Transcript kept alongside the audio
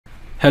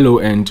Hello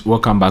and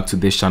welcome back to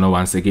this channel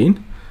once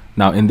again.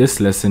 Now in this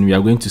lesson we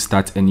are going to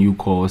start a new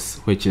course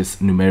which is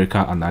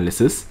numerical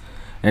analysis,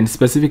 and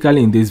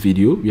specifically in this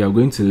video we are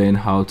going to learn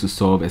how to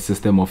solve a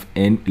system of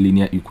n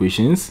linear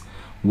equations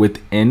with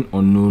n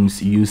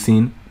unknowns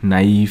using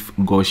naive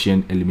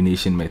Gaussian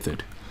elimination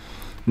method.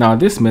 Now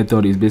this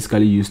method is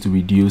basically used to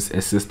reduce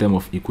a system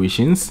of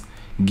equations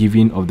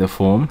given of the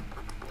form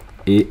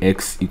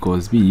ax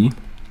equals b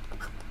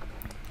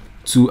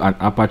to an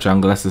upper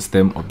triangular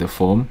system of the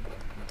form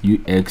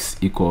ux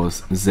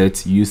equals z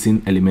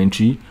using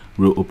elementary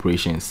row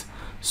operations.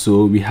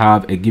 So we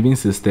have a given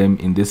system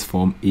in this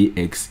form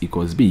ax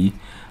equals b,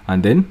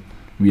 and then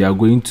we are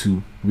going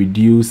to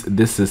reduce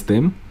this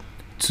system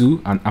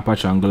to an upper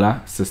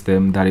triangular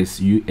system that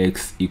is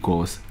ux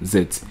equals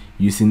z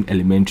using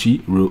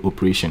elementary row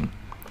operation.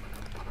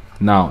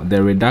 Now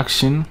the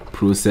reduction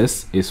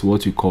process is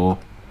what we call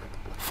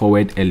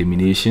forward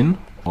elimination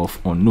of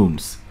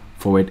unknowns.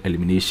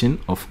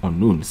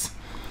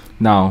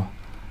 Now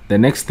the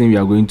next thing we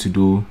are going to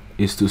do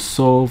is to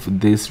solve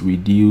this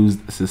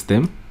reduced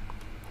system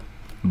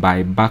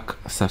by back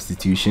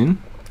substitution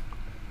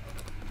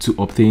to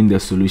obtain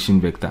the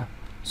solution vector.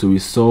 So we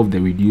solve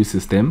the reduced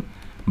system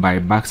by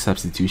back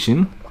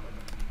substitution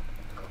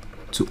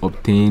to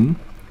obtain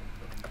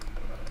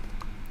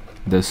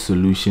the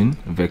solution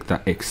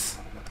vector x.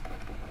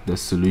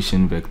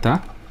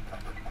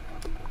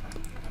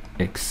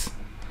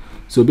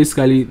 So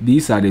basically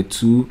these are the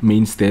two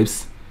main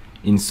steps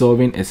in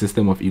solving a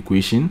system of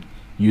equation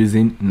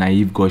using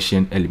naive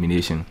Gaussian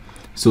elimination.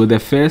 So the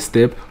first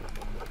step,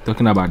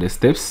 talking about the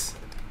steps,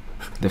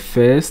 the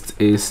first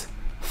is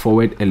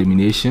forward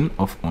elimination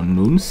of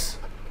unknowns,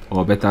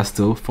 or better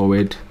still,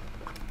 forward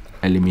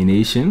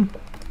elimination,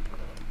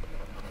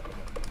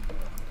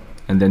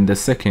 and then the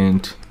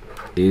second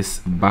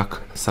is back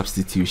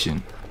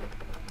substitution.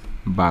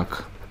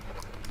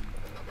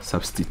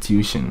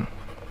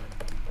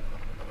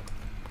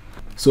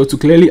 So to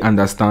clearly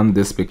understand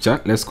this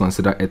picture, let's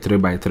consider a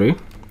 3x3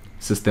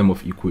 system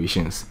of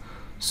equations.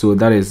 So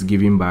that is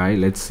given by,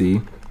 let's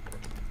say,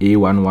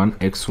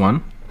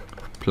 a11x1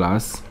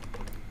 plus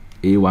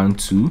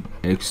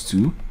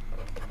a12x2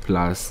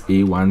 plus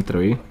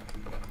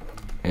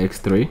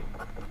a13x3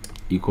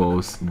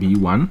 equals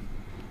b1.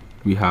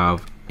 We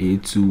have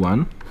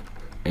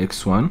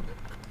a21x1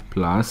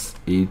 plus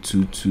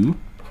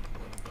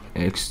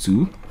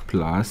a22x2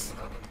 plus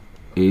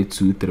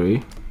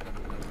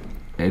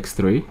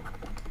a23x3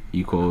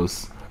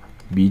 equals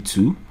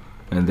b2,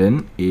 and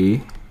then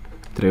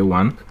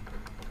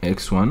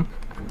a31x1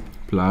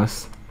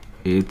 plus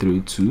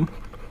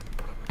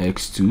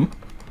a32x2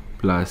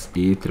 plus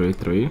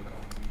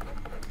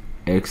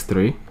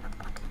a33x3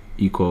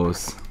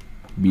 equals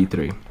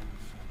b3.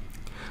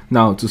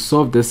 Now to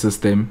solve this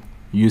system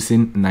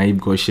using naive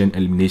Gaussian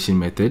elimination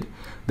method,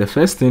 the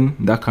first thing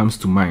that comes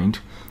to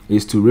mind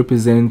is to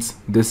represent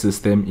this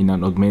system in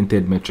an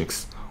augmented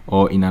matrix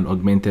or in an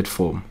augmented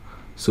form.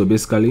 So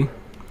basically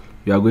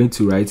we are going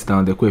to write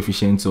down the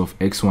coefficients of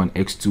x1,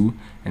 x2,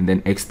 and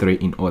then x3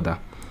 in order.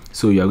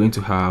 So you are going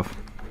to have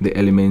the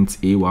elements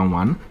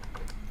a11,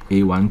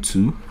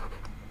 a12,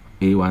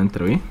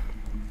 a13,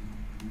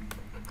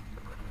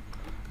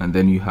 and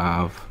then you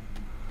have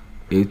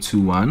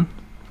a21,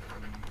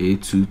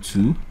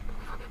 a22,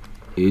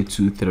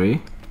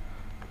 a23,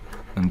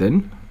 and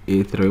then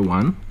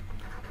a31,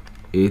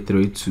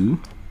 a32,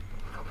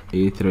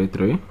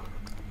 a33,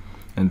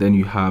 and then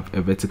you have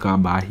a vertical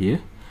bar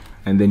here,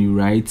 and then you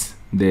write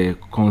the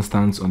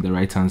constants on the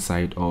right hand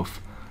side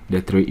of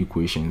the three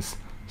equations.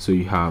 So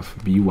you have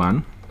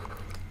b1,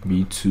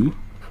 b2,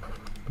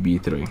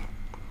 b3.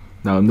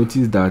 Now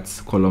notice that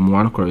column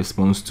 1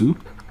 corresponds to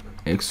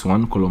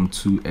x1, column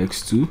 2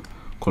 x2,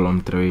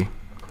 column 3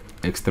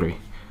 x3,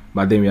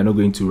 but then we are not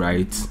going to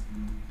write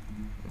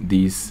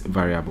these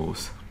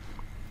variables.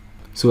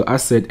 So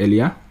as said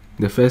earlier,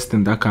 the first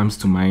thing that comes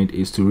to mind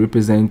is to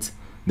represent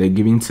the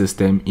given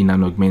system in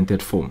an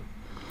augmented form.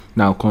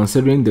 Now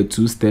considering the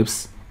two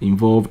steps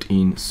involved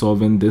in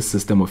solving this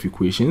system of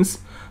equations,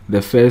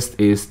 the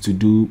first is to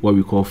do what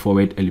we call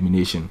forward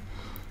elimination.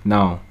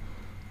 Now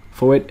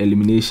forward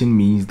elimination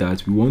means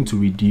that we want to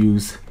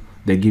reduce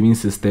the given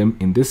system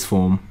in this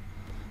form,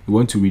 we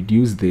want to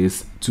reduce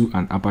this to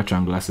an upper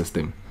triangular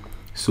system.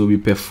 So we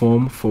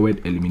perform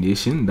forward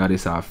elimination, that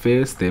is our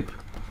first step.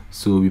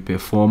 So we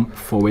perform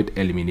forward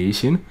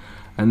elimination,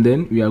 and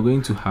then we are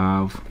going to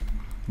have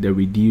the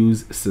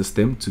reduced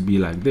system to be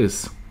like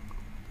this.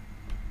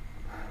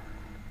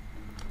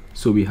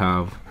 So we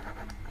have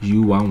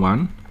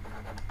u11,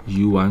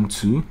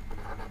 u12,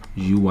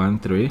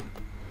 u13,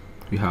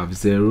 we have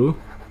 0,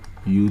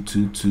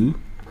 u22,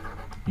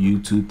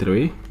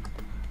 u23,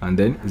 and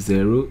then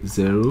 0,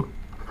 0,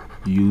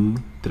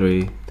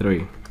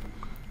 u33.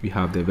 We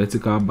have the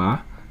vertical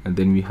bar, and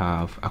then we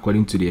have,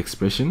 according to the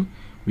expression,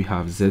 we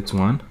have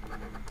z1,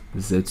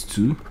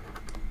 z2,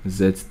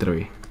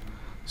 z3.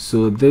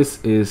 So this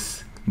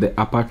is the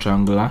upper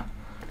triangular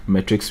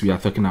matrix we are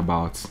talking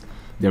about,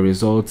 the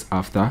results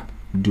after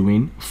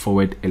doing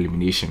forward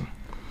elimination.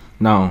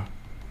 Now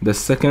The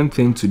second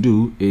thing to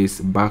do is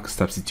back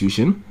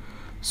substitution.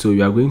 So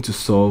we are going to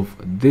solve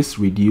this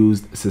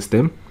reduced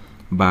system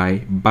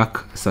by back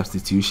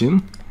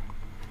substitution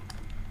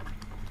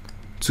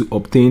to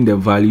obtain the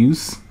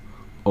values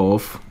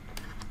of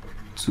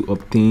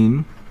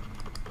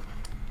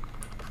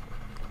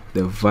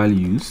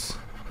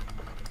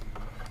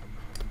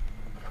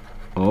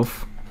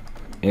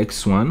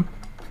x1,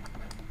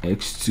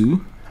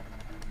 x2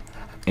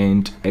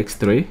 and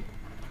x3,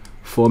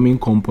 forming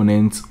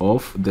components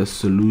of the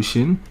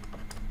solution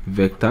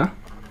vector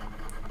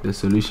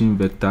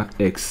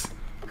x,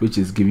 which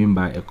is given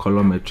by a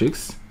column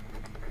matrix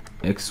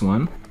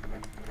x1,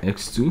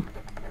 x2,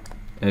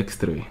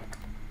 x3.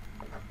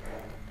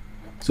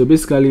 So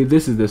basically,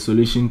 this is the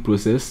solution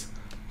process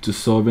to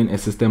solving a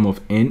system of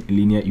n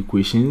linear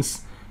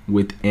equations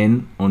with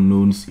n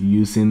unknowns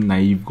using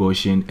naive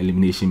Gaussian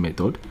elimination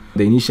method.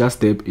 The initial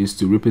step is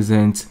to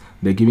represent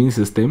the given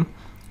system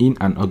in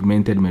an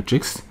augmented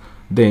matrix.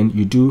 Then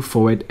you do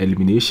forward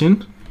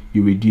elimination.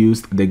 You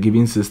reduce the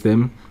given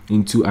system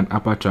into an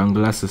upper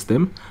triangular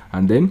system,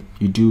 and then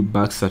you do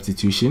back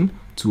substitution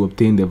to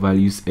obtain the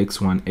values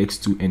x1,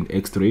 x2 and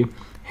x3,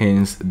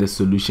 hence the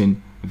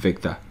solution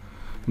vector.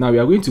 Now we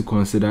are going to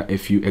consider a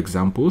few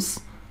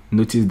examples.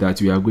 Notice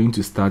that we are going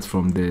to start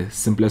from the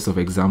simplest of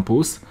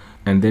examples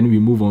and then we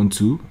move on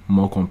to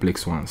more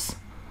complex ones.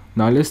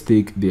 Now let's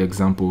take the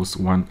examples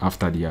one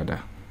after the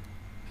other.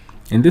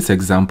 In this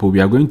example, we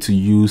are going to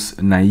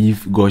use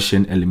naive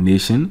Gaussian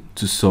elimination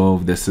to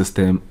solve the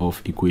system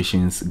of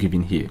equations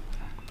given here.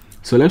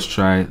 So let's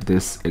try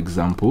this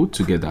example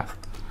together.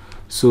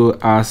 So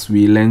as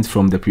we learned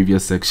from the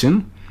previous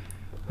section,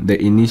 the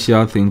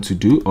initial thing to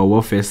do, or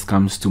what first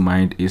comes to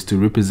mind, is to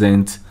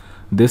represent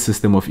this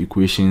system of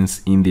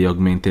equations in the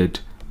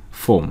augmented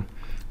form.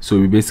 So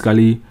we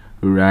basically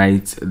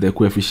write the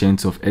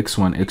coefficients of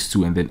x1,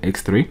 x2 and then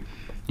x3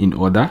 in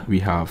order. We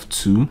have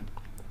 2,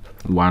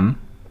 1,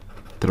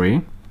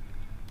 3,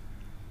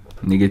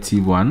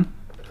 -1,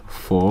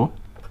 4,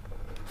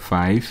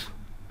 5,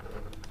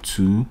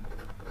 2,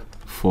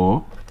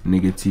 4,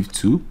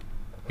 -2.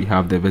 We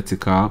have the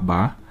vertical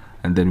bar,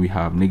 and then we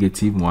have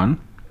 -1,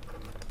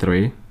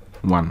 3,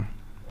 1.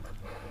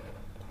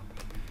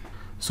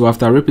 So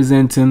after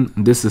representing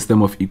this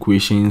system of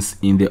equations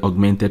in the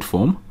augmented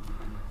form,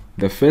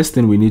 the first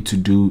thing we need to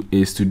do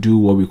is to do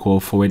what we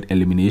call forward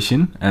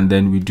elimination, and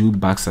then we do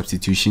back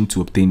substitution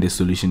to obtain the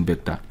solution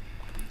vector.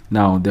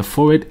 Now the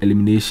forward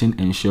elimination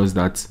ensures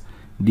that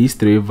these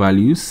three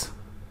values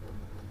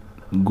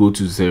go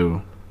to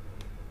 0.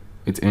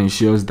 It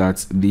ensures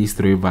that these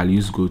three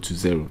values go to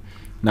 0.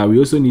 Now we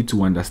also need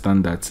to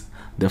understand that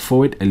the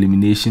forward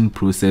elimination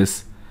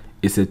process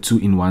is a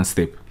 2-in-1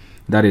 step.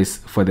 That is,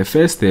 for the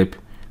first step,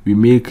 we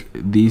make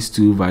these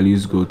two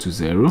values go to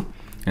 0,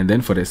 and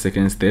then for the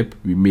second step,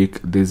 we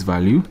make this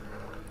value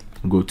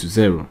go to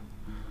 0.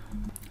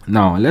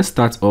 Now let's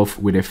start off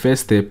with the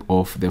first step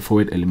of the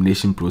forward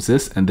elimination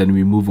process, and then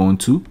we move on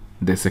to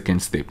the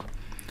second step.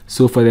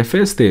 So for the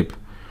first step,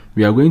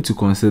 we are going to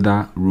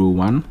consider row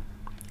 1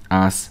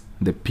 as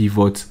the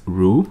pivot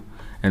row,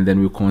 and then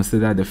we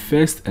consider the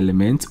first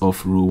element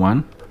of row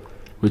 1,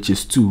 which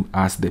is 2,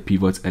 as the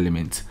pivot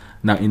element.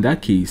 Now in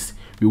that case,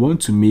 we want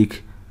to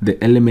make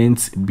the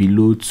elements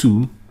below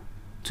 2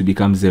 to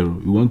become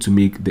 0. We want to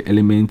make the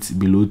elements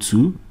below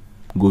 2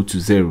 go to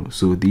 0.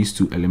 So these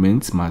two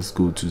elements must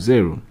go to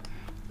 0.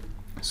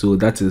 So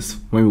that is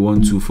when we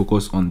want to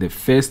focus on the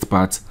first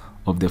part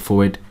of the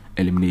forward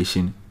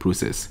elimination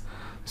process.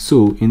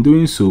 So in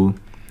doing so,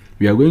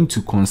 we are going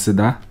to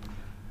consider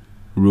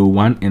row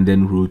 1 and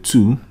then row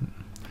 2,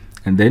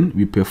 and then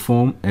we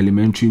perform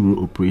elementary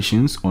row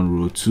operations on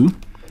row 2.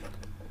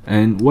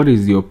 And what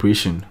is the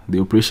operation? The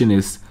operation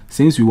is,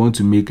 since we want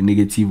to make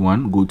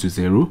 -1 go to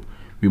 0,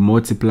 we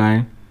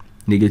multiply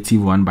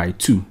 -1 by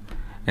 2,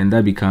 and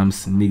that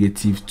becomes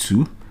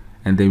 -2,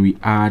 and then we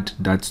add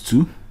that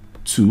to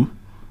 2,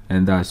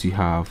 and thus you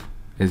have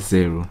a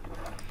 0.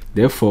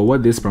 Therefore,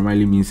 what this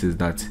primarily means is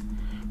that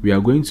we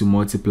are going to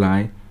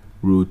multiply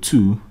row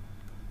 2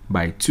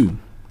 by 2.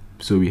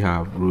 So we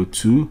have row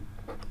 2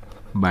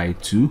 by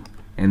 2,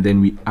 and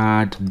then we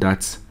add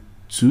that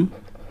to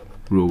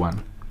row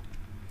 1.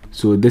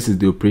 So this is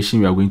the operation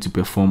we are going to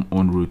perform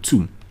on row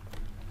 2.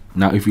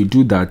 Now if we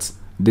do that,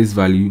 this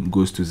value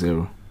goes to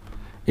 0.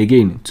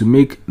 Again, to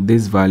make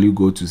this value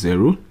go to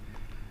 0,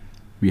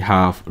 we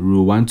have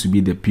row 1 to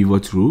be the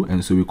pivot row,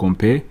 and so we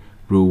compare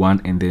row 1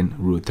 and then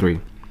row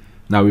 3.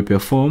 Now we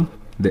perform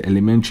the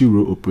elementary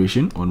row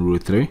operation on row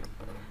 3,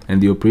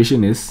 and the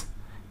operation is,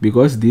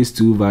 because these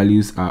two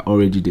values are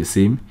already the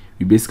same,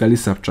 we basically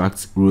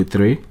subtract row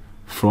 3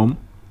 from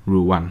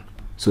row 1.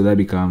 So that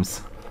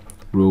becomes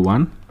row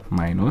 1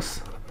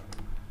 minus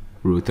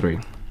row 3.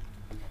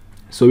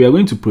 So we are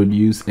going to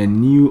produce a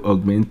new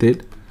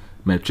augmented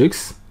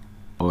matrix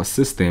or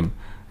system,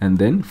 and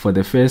then for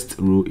the first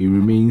row it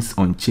remains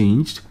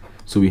unchanged.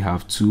 So we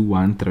have 2,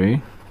 1,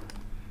 3,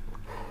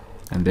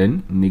 and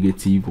then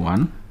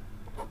 -1.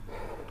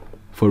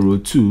 For row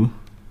 2,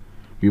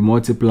 we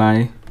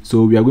multiply,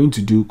 so we are going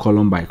to do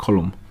column by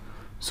column.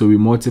 So we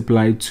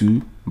multiply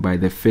 2 by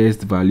the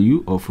first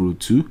value of row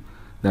 2,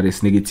 that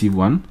is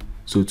 -1.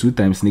 So 2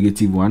 times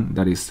 -1,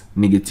 that is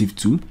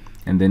 -2,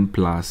 and then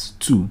plus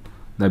 2,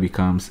 that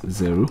becomes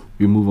 0.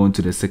 We move on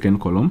to the second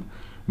column.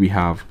 We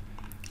have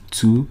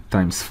 2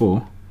 times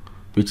 4,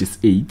 which is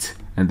 8,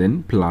 and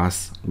then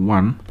plus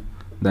 1,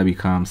 that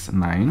becomes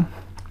 9.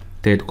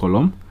 Third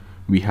column,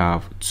 we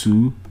have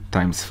 2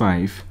 times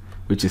 5,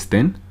 which is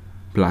 10,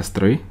 plus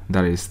 3,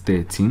 that is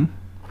 13.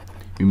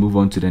 We move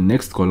on to the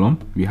next column.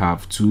 We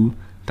have 2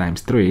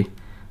 times 3,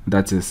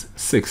 that is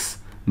 6.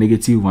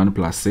 -1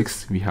 plus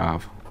 6, we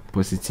have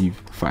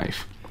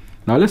 +5.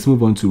 Now let's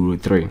move on to row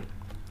 3.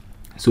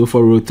 So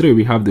for row 3,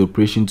 we have the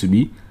operation to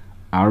be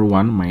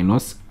R1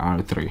 minus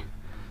R3.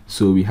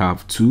 So we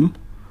have 2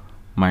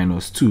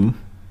 minus 2,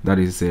 that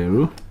is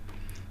 0.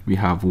 We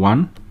have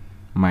 1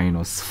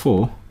 minus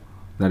 4,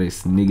 that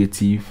is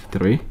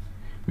 -3.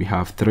 We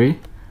have 3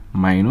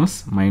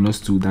 minus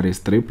 2, that is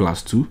 3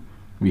 plus 2,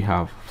 we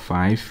have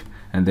 5.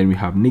 And then we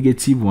have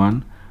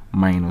 -1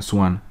 minus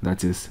 1,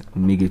 that is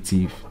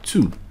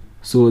 -2.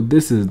 So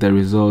this is the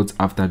result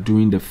after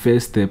doing the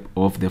first step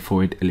of the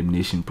forward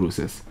elimination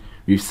process.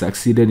 We've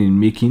succeeded in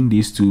making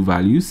these two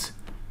values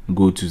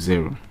go to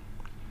 0.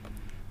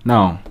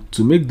 Now,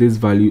 to make this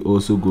value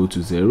also go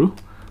to 0,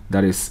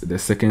 that is the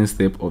second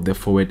step of the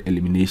forward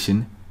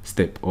elimination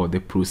step or the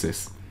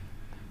process.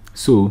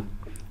 So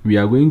we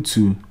are going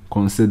to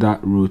consider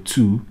row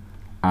 2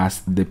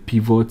 as the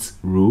pivot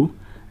row,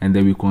 and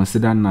then we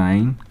consider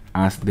 9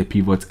 as the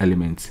pivot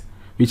element,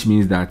 which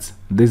means that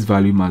this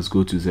value must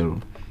go to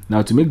 0.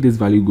 Now to make this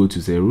value go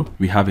to 0,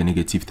 we have a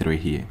 -3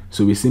 here.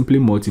 So we simply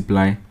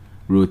multiply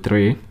row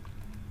 3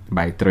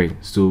 by 3.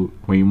 So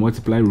when you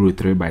multiply row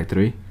 3 by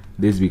 3,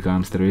 this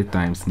becomes 3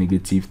 times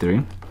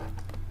 -3,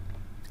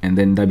 and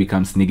then that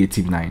becomes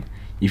 -9.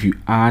 If you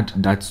add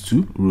that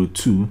to row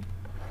 2,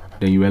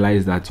 then you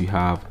realize that you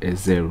have a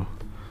 0.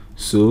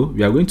 So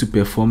we are going to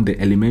perform the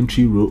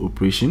elementary row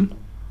operation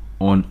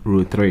on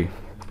row 3.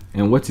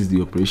 And what is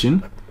the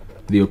operation?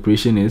 The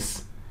operation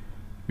is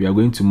we are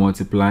going to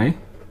multiply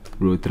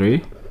row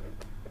 3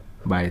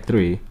 by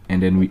 3,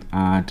 and then we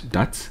add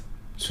that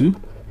to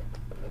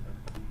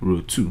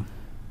row 2.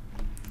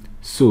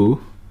 So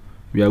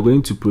we are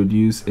going to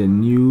produce a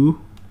new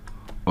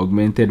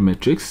augmented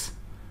matrix.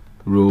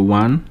 Row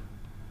 1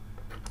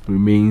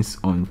 remains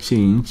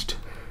unchanged.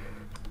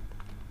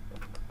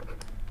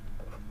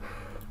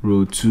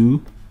 Row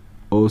 2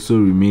 also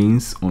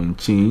remains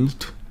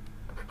unchanged.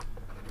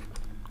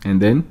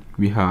 And then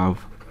we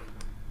have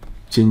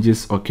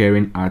changes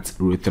occurring at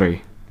row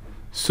 3.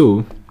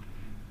 So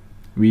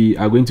we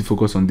are going to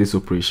focus on this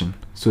operation.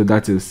 So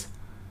that is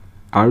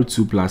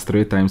R2 plus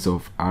 3 times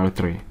of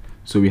R3.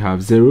 So we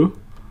have 0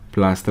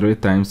 plus 3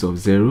 times of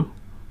 0,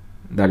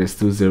 that is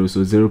still 0.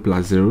 So 0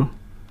 plus 0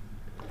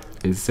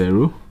 is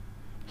 0.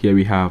 Here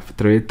we have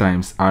 3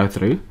 times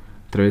R3,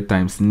 3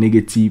 times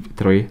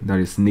 -3, that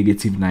is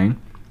 -9,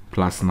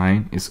 plus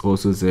 9 is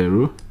also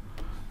 0.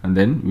 And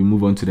then we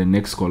move on to the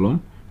next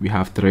column. We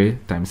have 3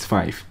 times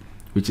 5,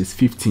 which is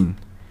 15.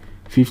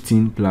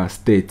 15 plus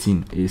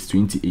 13 is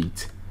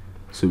 28.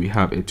 So we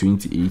have a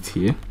 28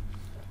 here.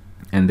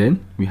 And then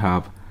we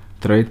have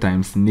 3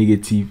 times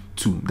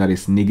 -2, that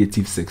is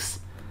 -6.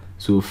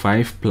 So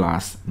 5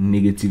 plus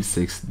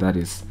 -6, that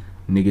is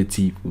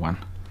 -1.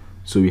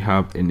 So we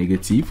have a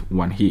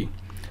 -1 here.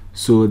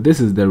 So this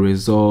is the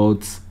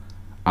result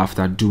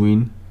after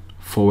doing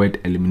forward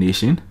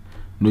elimination.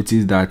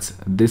 Notice that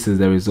this is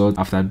the result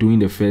after doing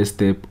the first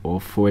step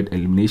of forward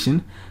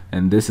elimination,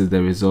 and this is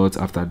the result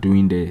after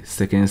doing the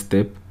second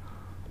step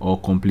or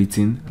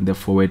completing the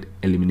forward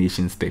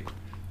elimination step.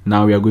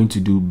 Now we are going to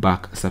do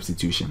back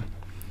substitution.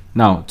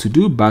 Now to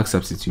do back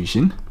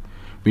substitution,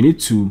 we need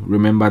to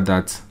remember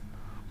that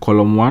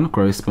column 1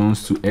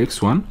 corresponds to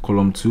x1,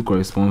 column 2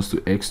 corresponds to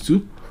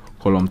x2,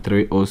 column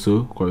 3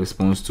 also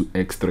corresponds to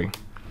x3.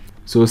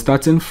 So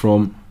starting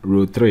from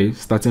row 3,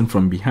 starting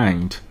from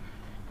behind,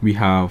 we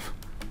have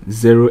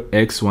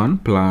 0x1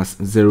 plus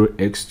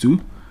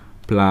 0x2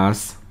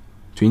 plus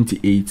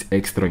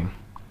 28x3.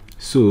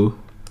 So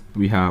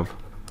we have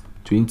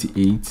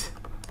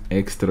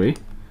 28x3,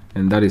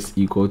 and that is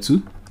equal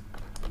to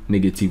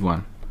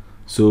 -1.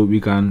 So we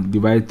can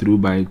divide through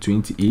by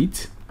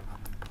 28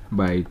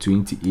 by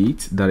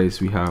 28, that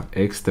is we have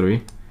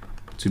x3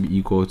 to be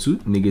equal to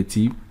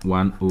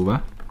 -1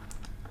 over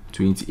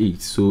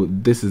 28. So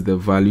this is the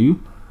value,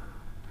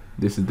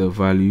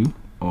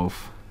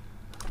 of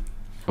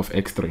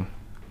x3.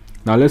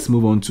 Now let's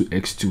move on to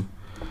x2.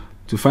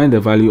 To find the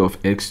value of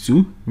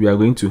x2, we are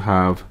going to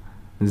have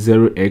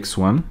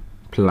 0x1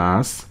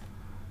 plus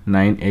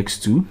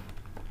 9x2.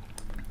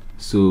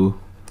 So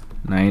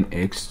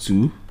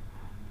 9x2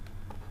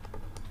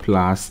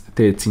 plus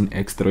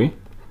 13x3.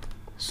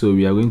 So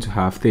we are going to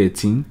have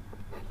 13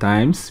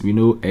 times, we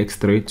know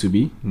x3 to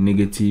be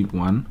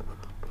 -1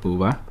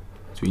 over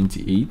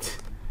 28,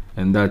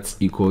 and that's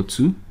equal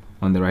to,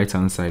 on the right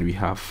hand side we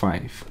have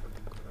 5.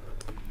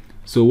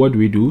 So what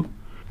do?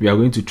 We are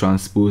going to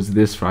transpose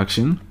this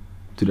fraction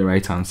to the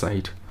right hand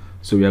side.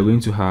 So we are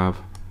going to have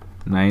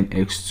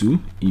 9x2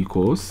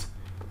 equals,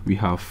 we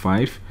have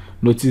 5.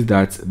 Notice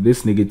that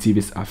this negative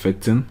is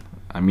affecting,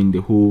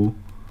 the whole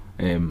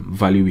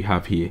value we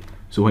have here.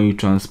 So when you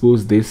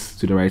transpose this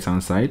to the right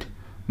hand side,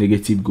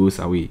 negative goes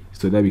away,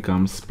 so that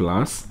becomes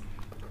plus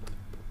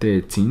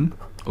 13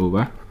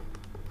 over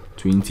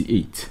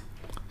 28.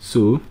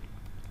 So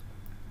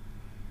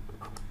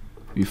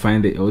we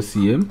find the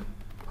LCM.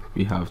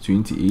 We have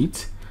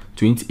 28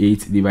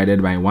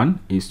 divided by 1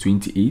 is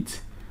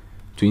 28.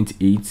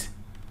 28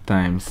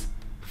 times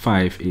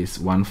 5 is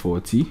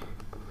 140,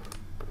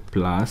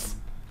 plus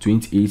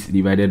 28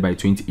 divided by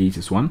 28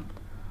 is 1.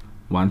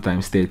 1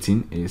 times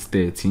 13 is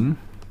 13.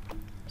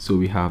 So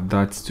we have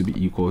that to be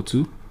equal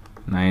to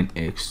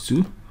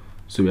 9x2.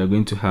 So we are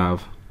going to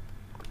have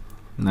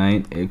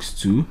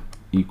 9x2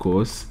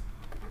 equals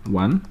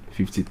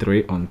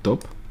 153 on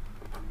top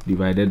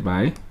divided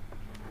by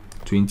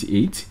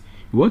 28.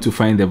 We want to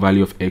find the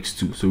value of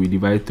x2, so we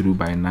divide through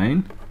by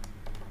 9,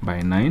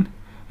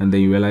 and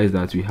then you realize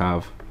that we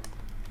have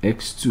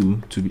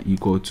x2 to be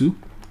equal to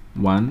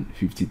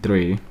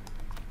 153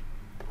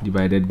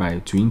 divided by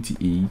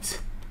 28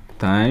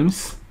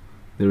 times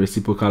the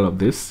reciprocal of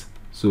this,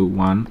 so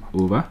 1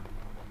 over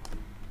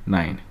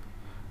 9.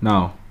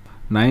 Now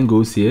 9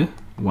 goes here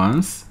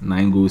once,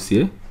 9 goes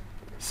here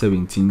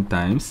 17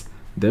 times,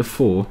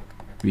 therefore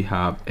we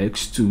have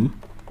x2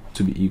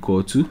 to be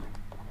equal to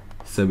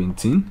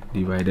 17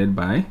 divided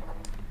by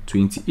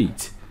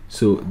 28.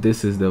 So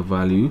this is the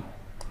value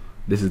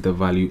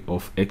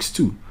of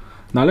x2.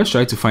 Now let's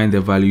try to find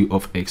the value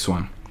of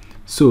x1.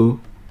 So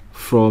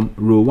from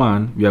row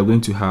 1 we are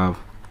going to have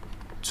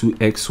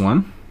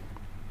 2x1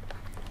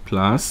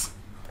 plus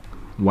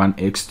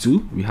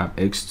 1x2. We have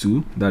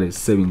x2, that is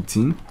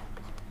 17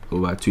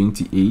 over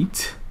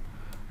 28,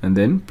 and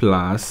then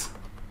plus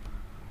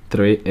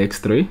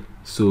 3x3.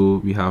 So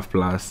we have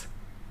plus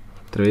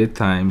 3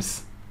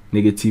 times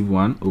negative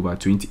 1 over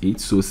 28.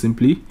 So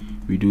simply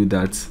we do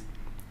that,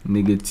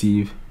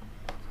 negative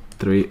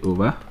 3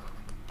 over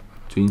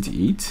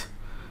 28.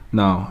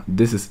 Now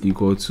this is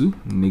equal to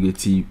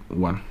negative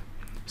 1.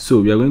 So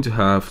we are going to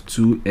have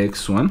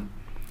 2x1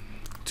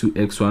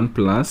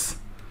 plus,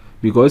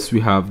 because we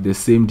have the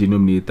same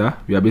denominator,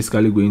 we are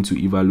basically going to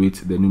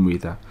evaluate the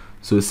numerator.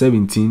 So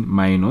 17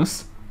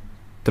 minus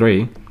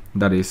 3,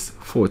 that is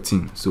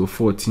 14. So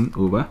 14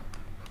 over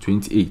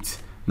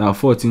 28. Now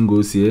 14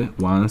 goes here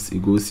once,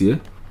 it goes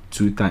here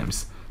 2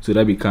 times. So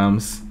that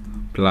becomes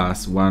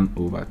plus 1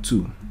 over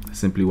 2.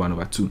 Simply 1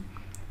 over 2.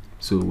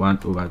 So 1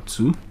 over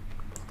 2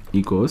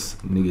 equals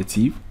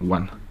negative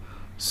 1.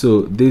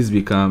 So this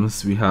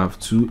becomes, we have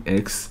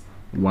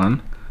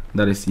 2x1,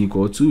 that is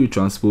equal to, we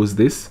transpose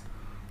this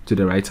to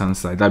the right hand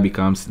side, that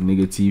becomes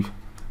negative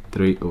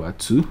 3 over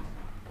 2.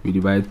 We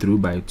divide through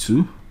by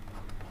 2,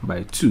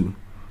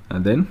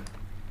 and then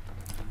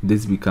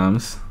this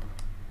becomes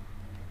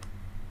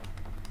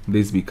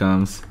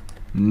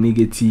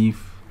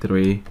negative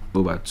 3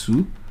 over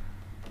 2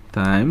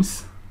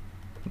 times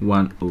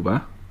 1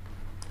 over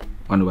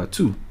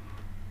 2,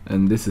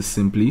 and this is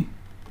simply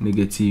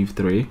negative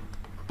 3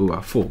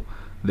 over 4.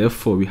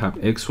 Therefore we have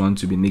x1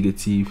 to be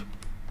negative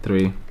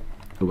 3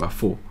 over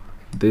 4.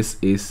 This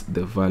is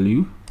the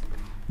value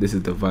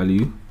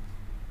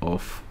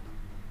of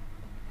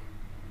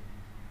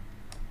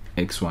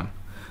x1.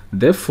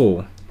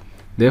 Therefore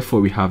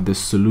we have the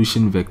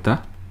solution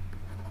vector.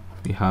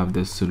 We have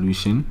the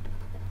solution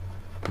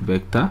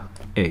vector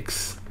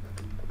x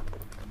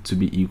to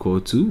be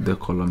equal to the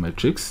column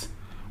matrix.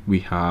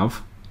 We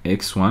have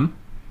x1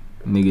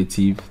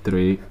 negative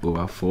 3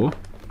 over 4,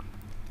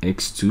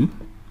 x2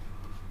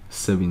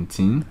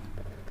 17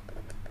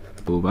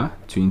 over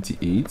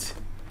 28,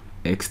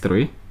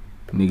 x3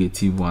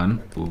 negative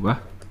 1 over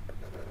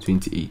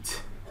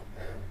 28.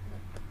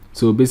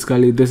 So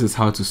basically this is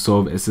how to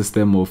solve a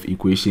system of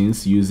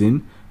equations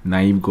using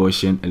naive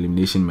Gaussian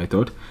elimination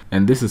method,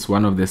 and this is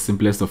one of the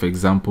simplest of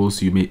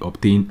examples you may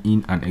obtain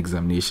in an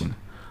examination.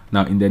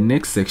 Now in the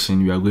next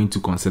section we are going to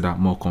consider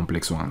more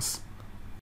complex ones.